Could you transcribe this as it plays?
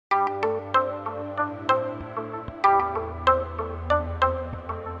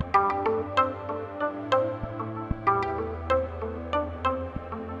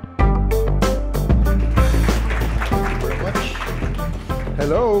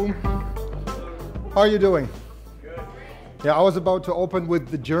Hello. How are you doing? Good. Yeah, I was about to open with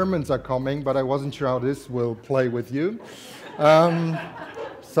the Germans are coming, but I wasn't sure how this will play with you.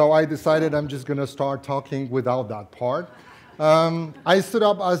 So I decided I'm just going to start talking without that part. I stood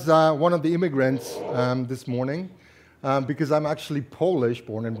up as one of the immigrants this morning because I'm actually Polish,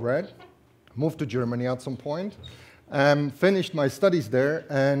 born and bred. Moved to Germany at some point, finished my studies there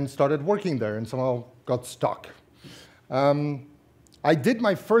and started working there and somehow got stuck. I did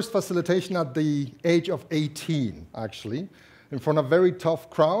my first facilitation at the age of 18, actually, in front of a very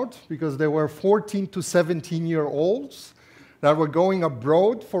tough crowd because there were 14 to 17-year-olds that were going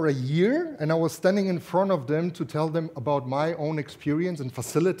abroad for a year, and I was standing in front of them to tell them about my own experience and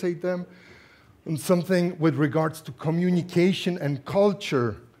facilitate them on something with regards to communication and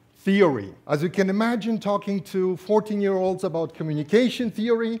culture theory. As you can imagine, talking to 14-year-olds about communication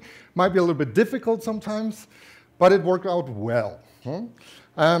theory might be a little bit difficult sometimes, but it worked out well.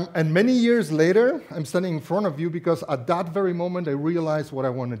 And many years later, I'm standing in front of you because at that very moment, I realized what I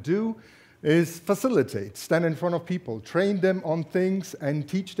want to do is facilitate, stand in front of people, train them on things and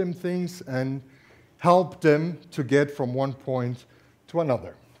teach them things and help them to get from one point to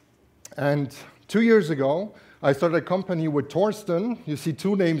another. And 2 years ago, I started a company with Torsten. You see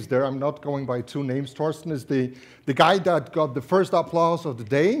two names there. I'm not going by two names. Torsten is the guy that got the first applause of the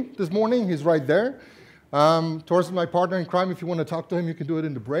day this morning. He's right there. Torsten, my partner in crime. If you want to talk to him, you can do it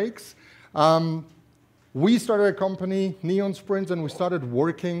in the breaks. We started a company, Neon Sprints, and we started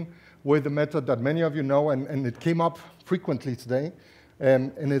working with a method that many of you know, and it came up frequently today,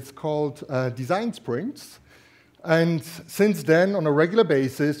 and it's called design sprints. And since then, on a regular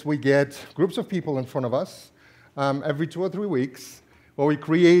basis, we get groups of people in front of us every 2 or 3 weeks, where we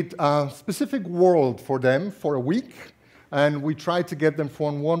create a specific world for them for a week, and we try to get them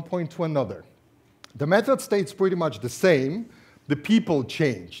from one point to another. The method stays pretty much the same. The people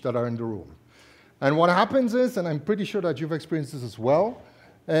change that are in the room. And what happens is, and I'm pretty sure that you've experienced this as well,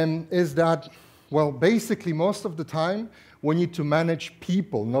 is that, well, basically most of the time, we need to manage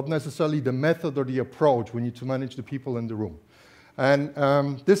people, not necessarily the method or the approach. We need to manage the people in the room. And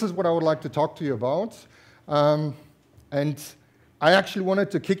this is what I would like to talk to you about. And I actually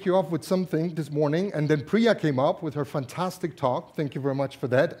wanted to kick you off with something this morning, and then Priya came up with her fantastic talk. Thank you very much for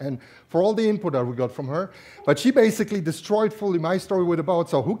that, and for all the input that we got from her. But she basically destroyed fully my story with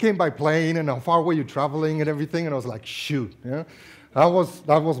about, so who came by plane, and how far were you traveling, and everything, and I was like, shoot, yeah? That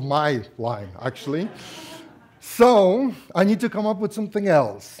was my line, actually. So I need to come up with something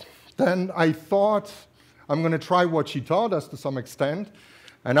else. Then I thought I'm going to try what she taught us to some extent.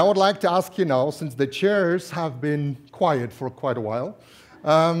 And I would like to ask you now, since the chairs have been quiet for quite a while,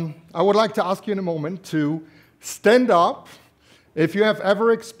 I would like to ask you in a moment to stand up if you have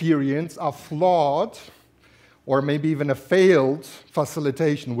ever experienced a flawed or maybe even a failed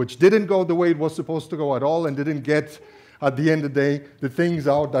facilitation, which didn't go the way it was supposed to go at all and didn't get, at the end of the day, the things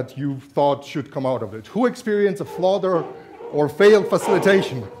out that you thought should come out of it. Who experienced a flawed or failed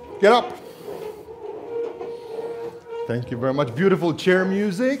facilitation? Get up. Thank you very much. Beautiful chair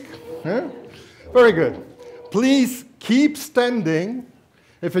music. Yeah? Very good. Please keep standing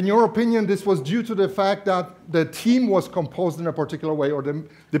if, in your opinion, this was due to the fact that the team was composed in a particular way or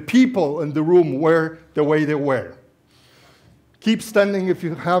the people in the room were the way they were. Keep standing if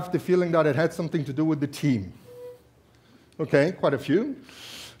you have the feeling that it had something to do with the team. Okay, quite a few.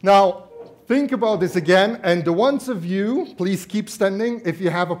 Now, think about this again, and the ones of you, please keep standing if you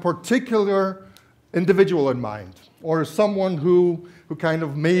have a particular individual in mind, or someone who kind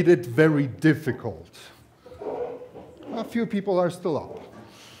of made it very difficult. A few people are still up.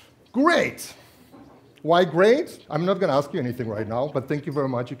 Great. Why great? I'm not going to ask you anything right now, but thank you very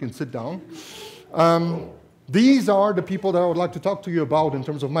much. You can sit down. These are the people that I would like to talk to you about in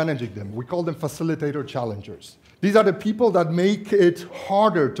terms of managing them. We call them facilitator challengers. These are the people that make it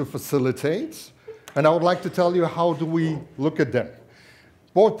harder to facilitate, and I would like to tell you how do we look at them.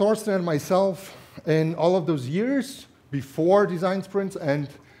 Both Torsten and myself, in all of those years before design sprints and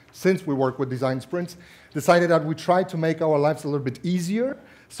since we work with design sprints, decided that we try to make our lives a little bit easier.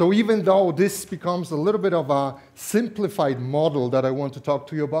 So even though this becomes a little bit of a simplified model that I want to talk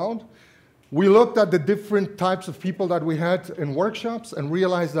to you about, we looked at the different types of people that we had in workshops and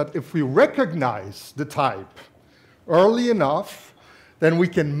realized that if we recognize the type early enough, then we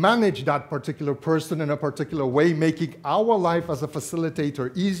can manage that particular person in a particular way, making our life as a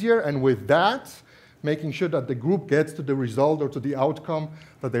facilitator easier, and with that, making sure that the group gets to the result or to the outcome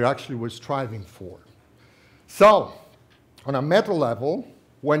that they actually were striving for. So, on a meta level,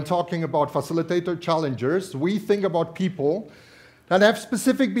 when talking about facilitator challengers, we think about people that have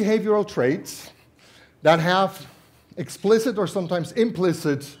specific behavioral traits, that have explicit or sometimes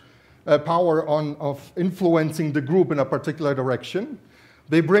implicit power of influencing the group in a particular direction.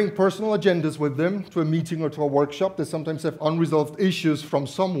 They bring personal agendas with them to a meeting or to a workshop. They sometimes have unresolved issues from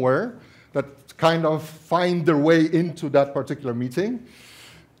somewhere that kind of find their way into that particular meeting.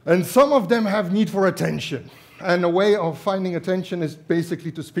 And some of them have need for attention. And a way of finding attention is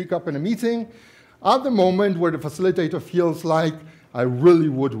basically to speak up in a meeting at the moment where the facilitator feels like, I really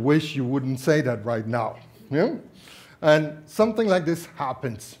would wish you wouldn't say that right now. Yeah? And something like this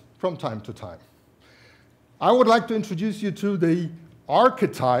happens from time to time. I would like to introduce you to the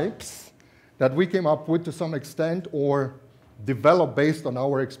archetypes that we came up with to some extent or developed based on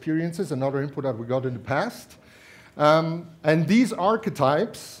our experiences and other input that we got in the past. And these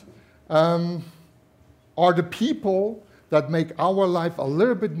archetypes are the people that make our life a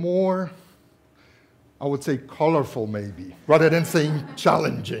little bit more, I would say, colorful maybe, rather than saying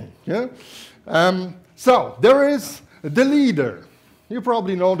challenging. Yeah? So there is the leader. You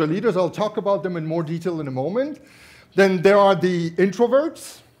probably know the leaders. I'll talk about them in more detail in a moment. Then there are the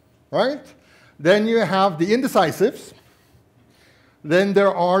introverts, right? Then you have the indecisives. Then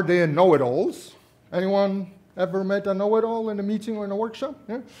there are the know-it-alls. Anyone ever met a know-it-all in a meeting or in a workshop?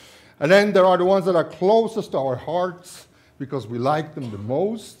 Yeah? And then there are the ones that are closest to our hearts because we like them the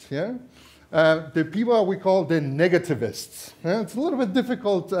most. Yeah? The people we call the negativists. Yeah? It's a little bit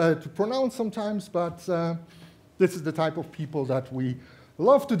difficult to pronounce sometimes, but this is the type of people that we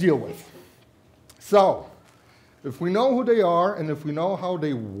love to deal with. So, if we know who they are and if we know how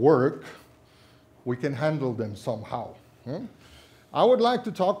they work, we can handle them somehow. Yeah? I would like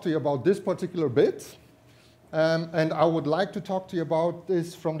to talk to you about this particular bit, and I would like to talk to you about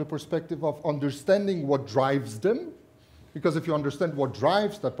this from the perspective of understanding what drives them, because if you understand what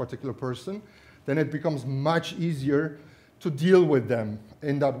drives that particular person, then it becomes much easier to deal with them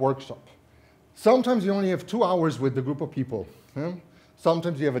in that workshop. Sometimes you only have 2 hours with the group of people. Yeah?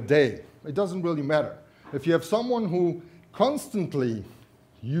 Sometimes you have a day. It doesn't really matter. If you have someone who constantly,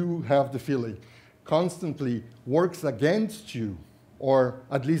 you have the feeling, constantly works against you, or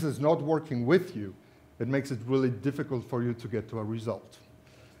at least is not working with you, it makes it really difficult for you to get to a result.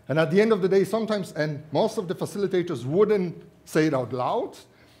 And at the end of the day, sometimes, and most of the facilitators wouldn't say it out loud,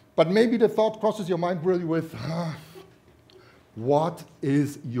 but maybe the thought crosses your mind really with, what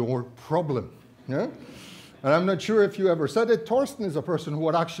is your problem? Yeah? And I'm not sure if you ever said it. Torsten is a person who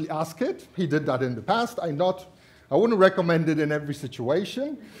would actually ask it. He did that in the past. I wouldn't recommend it in every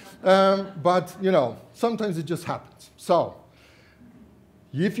situation, but you know, sometimes it just happens. So,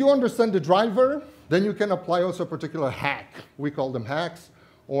 if you understand the driver, then you can apply also a particular hack. We call them hacks,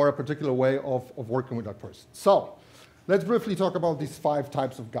 or a particular way of working with that person. So, let's briefly talk about these 5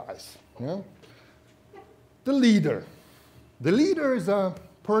 types of guys. Yeah? The leader. The leader is a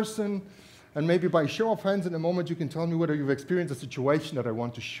person, and maybe by show of hands in a moment you can tell me whether you've experienced a situation that I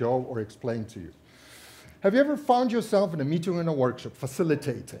want to show or explain to you. Have you ever found yourself in a meeting or in a workshop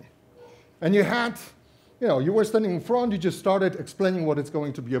facilitating? And you were standing in front, you just started explaining what it's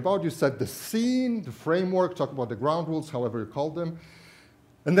going to be about. You set the scene, the framework, talk about the ground rules, however you called them.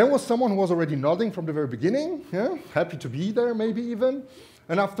 And there was someone who was already nodding from the very beginning, yeah? Happy to be there maybe even.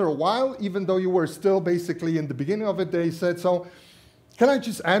 And after a while, even though you were still basically in the beginning of it, they said, so can I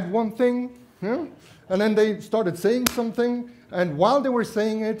just add one thing? Yeah? And then they started saying something, and while they were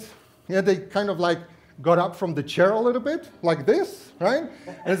saying it, yeah, they kind of like got up from the chair a little bit, like this, right?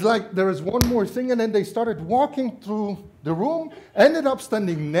 And it's like there is one more thing, and then they started walking through the room, ended up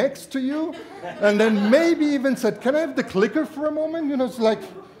standing next to you, and then maybe even said, can I have the clicker for a moment? You know, it's like,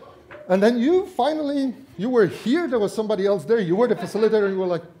 and then you finally, you were here, there was somebody else there, you were the facilitator, and you were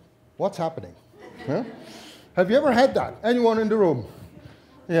like, what's happening? Huh? Have you ever had that? Anyone in the room?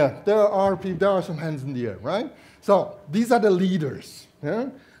 Yeah, there are some hands in the air, right? So these are the leaders. Yeah?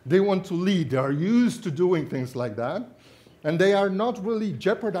 They want to lead. They are used to doing things like that. And they are not really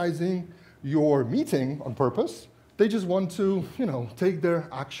jeopardizing your meeting on purpose. They just want to, take their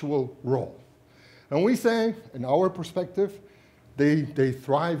actual role. And we say, in our perspective, they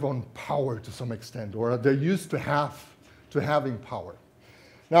thrive on power to some extent, or they're used to having power.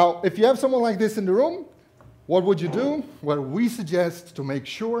 Now, if you have someone like this in the room, what would you do? Well, we suggest to make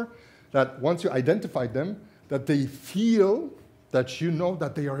sure that once you identify them, that they feel that you know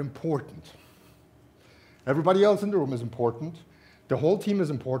that they are important. Everybody else in the room is important. The whole team is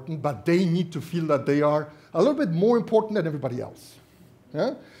important, but they need to feel that they are a little bit more important than everybody else.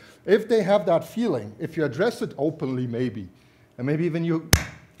 Yeah? If they have that feeling, if you address it openly maybe, and maybe even you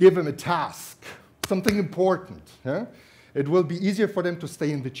give them a task, something important, yeah? It will be easier for them to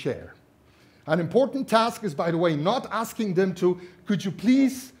stay in the chair. An important task is, by the way, not asking them to, could you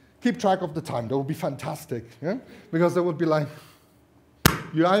please keep track of the time. That would be fantastic, yeah? Because they would be like,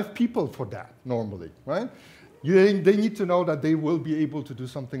 you have people for that normally, right? They need to know that they will be able to do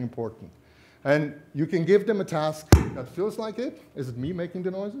something important. And you can give them a task that feels like it. Is it me making the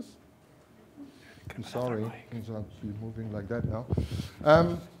noises? I'm sorry, things are moving like that now.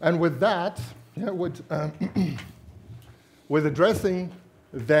 And with that, yeah, with addressing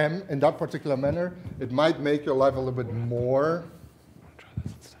them in that particular manner, it might make your life a little bit more.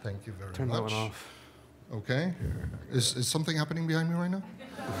 Thank you very much. Turn that one off. Okay. Is something happening behind me right now?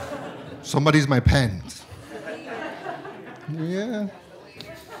 Somebody's my pants. Yeah.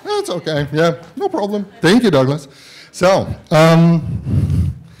 That's okay. Yeah, no problem. Thank you, Douglas. So,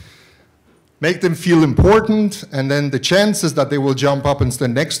 make them feel important, and then the chances that they will jump up and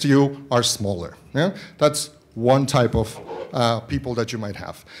stand next to you are smaller. Yeah? That's one type of people that you might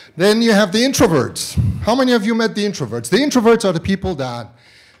have. Then you have the introverts. How many of you met the introverts? The introverts are the people that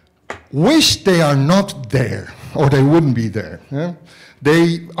wish they are not there, or they wouldn't be there. Yeah?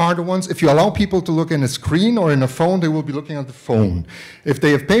 They are the ones, if you allow people to look in a screen or in a phone, they will be looking at the phone. If they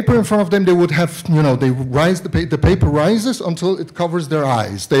have paper in front of them, they would have, they rise, the paper rises until it covers their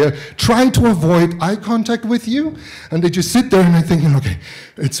eyes. They are trying to avoid eye contact with you, and they just sit there and they're thinking, okay,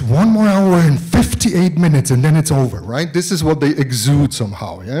 it's 1 more hour and 58 minutes, and then it's over, right? This is what they exude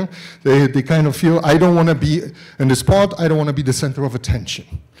somehow, yeah? They kind of feel, I don't want to be in the spot, I don't want to be the center of attention.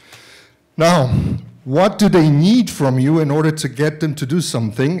 Now, what do they need from you in order to get them to do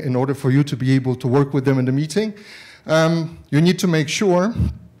something, in order for you to be able to work with them in the meeting? You need to make sure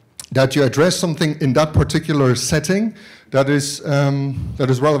that you address something in that particular setting that is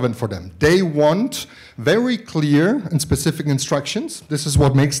relevant for them. They want very clear and specific instructions. This is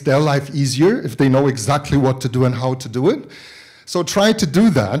what makes their life easier, if they know exactly what to do and how to do it. So try to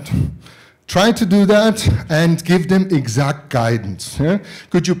do that. Try to do that and give them exact guidance. Yeah?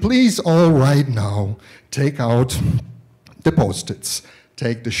 Could you please all right now take out the Post-its.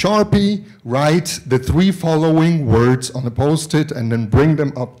 Take the Sharpie, write the 3 following words on the Post-it, and then bring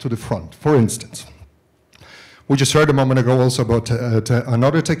them up to the front, for instance. We just heard a moment ago also about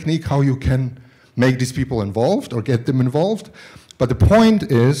another technique, how you can make these people involved or get them involved. But the point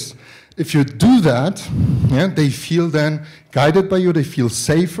is, if you do that, yeah, they feel then guided by you, they feel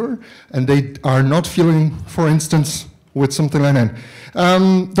safer, and they are not feeling, for instance, with something like that.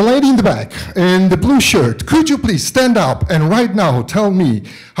 The lady in the back, in the blue shirt, could you please stand up and right now tell me,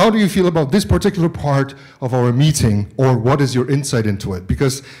 how do you feel about this particular part of our meeting, or what is your insight into it?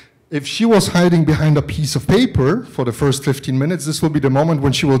 Because if she was hiding behind a piece of paper for the first 15 minutes, this will be the moment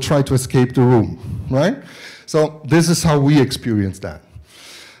when she will try to escape the room, right? So this is how we experience that.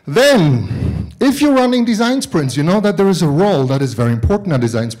 Then, if you're running design sprints, you know that there is a role that is very important at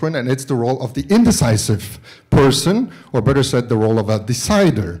design sprint, and it's the role of the indecisive person, or better said, the role of a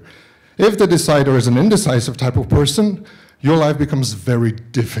decider. If the decider is an indecisive type of person, your life becomes very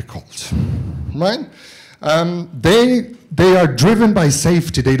difficult, right? They are driven by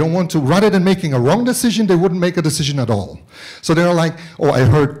safety. They don't want to, rather than making a wrong decision, they wouldn't make a decision at all. So they're like, oh, I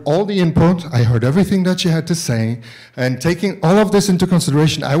heard all the input, I heard everything that you had to say, and taking all of this into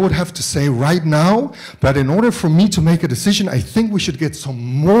consideration, I would have to say right now that in order for me to make a decision, I think we should get some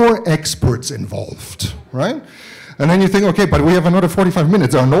more experts involved, right? And then you think, okay, but we have another 45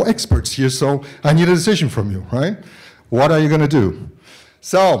 minutes, there are no experts here, so I need a decision from you, right? What are you gonna do?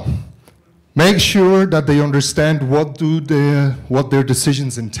 So, make sure that they understand what their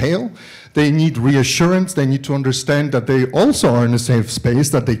decisions entail. They need reassurance. They need to understand that they also are in a safe space,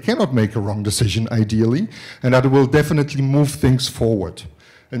 that they cannot make a wrong decision, ideally, and that it will definitely move things forward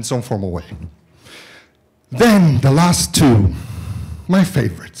in some formal way. Then, the last 2, my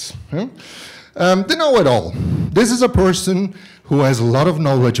favorites. They know it all. This is a person who has a lot of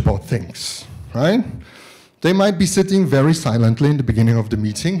knowledge about things, right? They might be sitting very silently in the beginning of the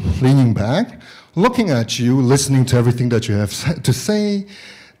meeting, leaning back, looking at you, listening to everything that you have to say.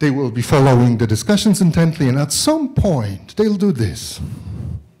 They will be following the discussions intently, and at some point, they'll do this.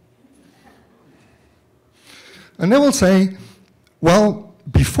 And they will say, well,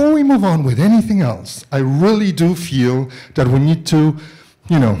 before we move on with anything else, I really do feel that we need to,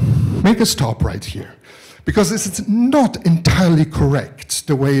 make a stop right here. Because it's not entirely correct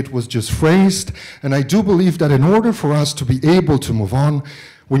the way it was just phrased, and I do believe that in order for us to be able to move on,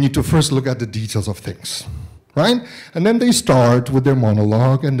 we need to first look at the details of things, right? And then they start with their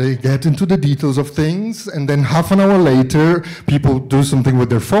monologue, and they get into the details of things, and then half an hour later, people do something with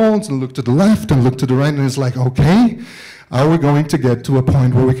their phones, and look to the left, and look to the right, and it's like, okay, are we going to get to a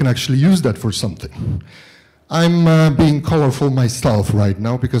point where we can actually use that for something? I'm being colorful myself right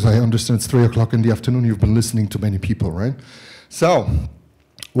now because I understand it's 3 o'clock in the afternoon. You've been listening to many people, right? So,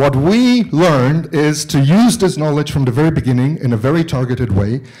 what we learned is to use this knowledge from the very beginning in a very targeted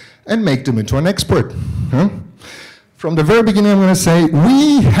way and make them into an expert. Huh? From the very beginning, I'm going to say,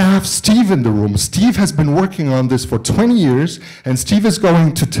 we have Steve in the room. Steve has been working on this for 20 years, and Steve is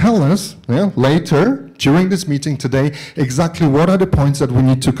going to tell us later, during this meeting today, exactly what are the points that we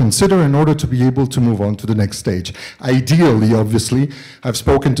need to consider in order to be able to move on to the next stage. Ideally, obviously, I've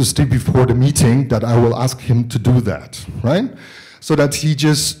spoken to Steve before the meeting that I will ask him to do that, right? So that he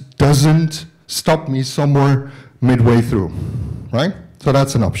just doesn't stop me somewhere midway through, right? So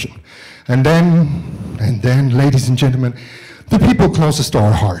that's an option. And then, ladies and gentlemen, the people closest to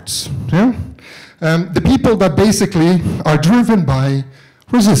our hearts. Yeah? The people that basically are driven by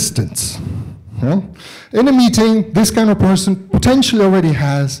resistance. Yeah? In a meeting, this kind of person potentially already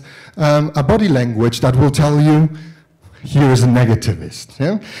has a body language that will tell you, here is a negativist.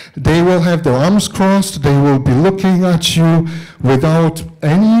 Yeah? They will have their arms crossed, they will be looking at you without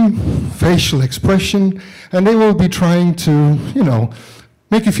any facial expression, and they will be trying to,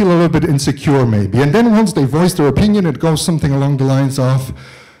 make you feel a little bit insecure maybe. And then once they voice their opinion, it goes something along the lines of,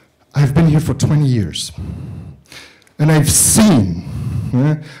 I've been here for 20 years. And I've seen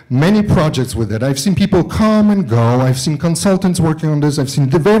many projects with it. I've seen people come and go. I've seen consultants working on this. I've seen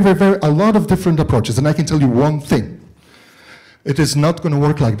a lot of different approaches. And I can tell you one thing. It is not going to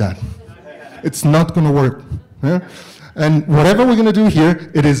work like that. It's not going to work. And whatever we're going to do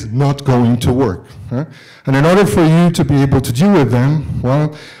here, it is not going to work. And in order for you to be able to deal with them,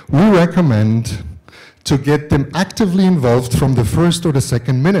 well, we recommend to get them actively involved from the first or the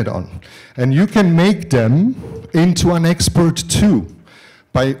second minute on. And you can make them into an expert too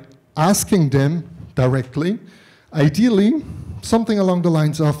by asking them directly, ideally, something along the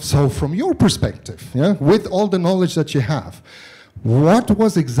lines of, so from your perspective, with all the knowledge that you have, what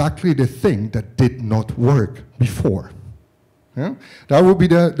was exactly the thing that did not work before? Yeah? That would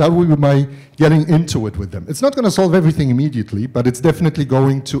be my getting into it with them. It's not going to solve everything immediately, but it's definitely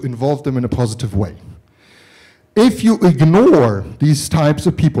going to involve them in a positive way. If you ignore these types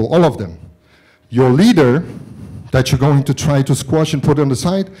of people, all of them, your leader that you're going to try to squash and put on the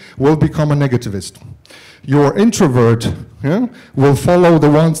side will become a negativist. Your introvert will follow the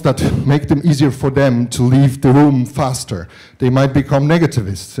ones that make them easier for them to leave the room faster. They might become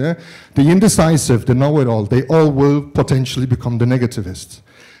negativists. The indecisive, the know-it-all, they all will potentially become the negativists.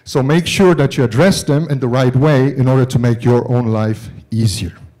 So make sure that you address them in the right way in order to make your own life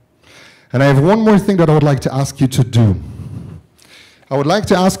easier. And I have one more thing that I would like to ask you to do. I would like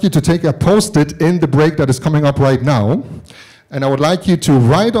to ask you to take a post-it in the break that is coming up right now. And I would like you to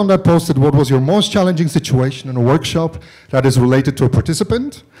write on that post-it what was your most challenging situation in a workshop that is related to a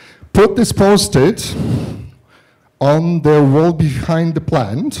participant. Put this post-it on the wall behind the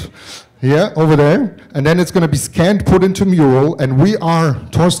plant, over there, and then it's going to be scanned, put into mural, and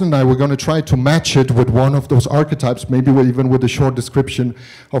Torsten and I, we're going to try to match it with one of those archetypes, maybe even with a short description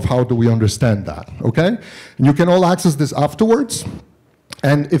of how do we understand that, okay? And you can all access this afterwards.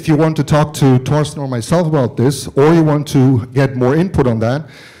 And if you want to talk to Torsten or myself about this, or you want to get more input on that,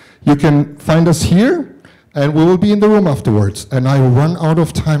 you can find us here, and we will be in the room afterwards. And I run out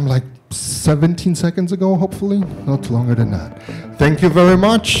of time like 17 seconds ago, hopefully, not longer than that. Thank you very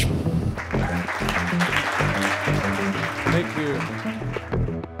much.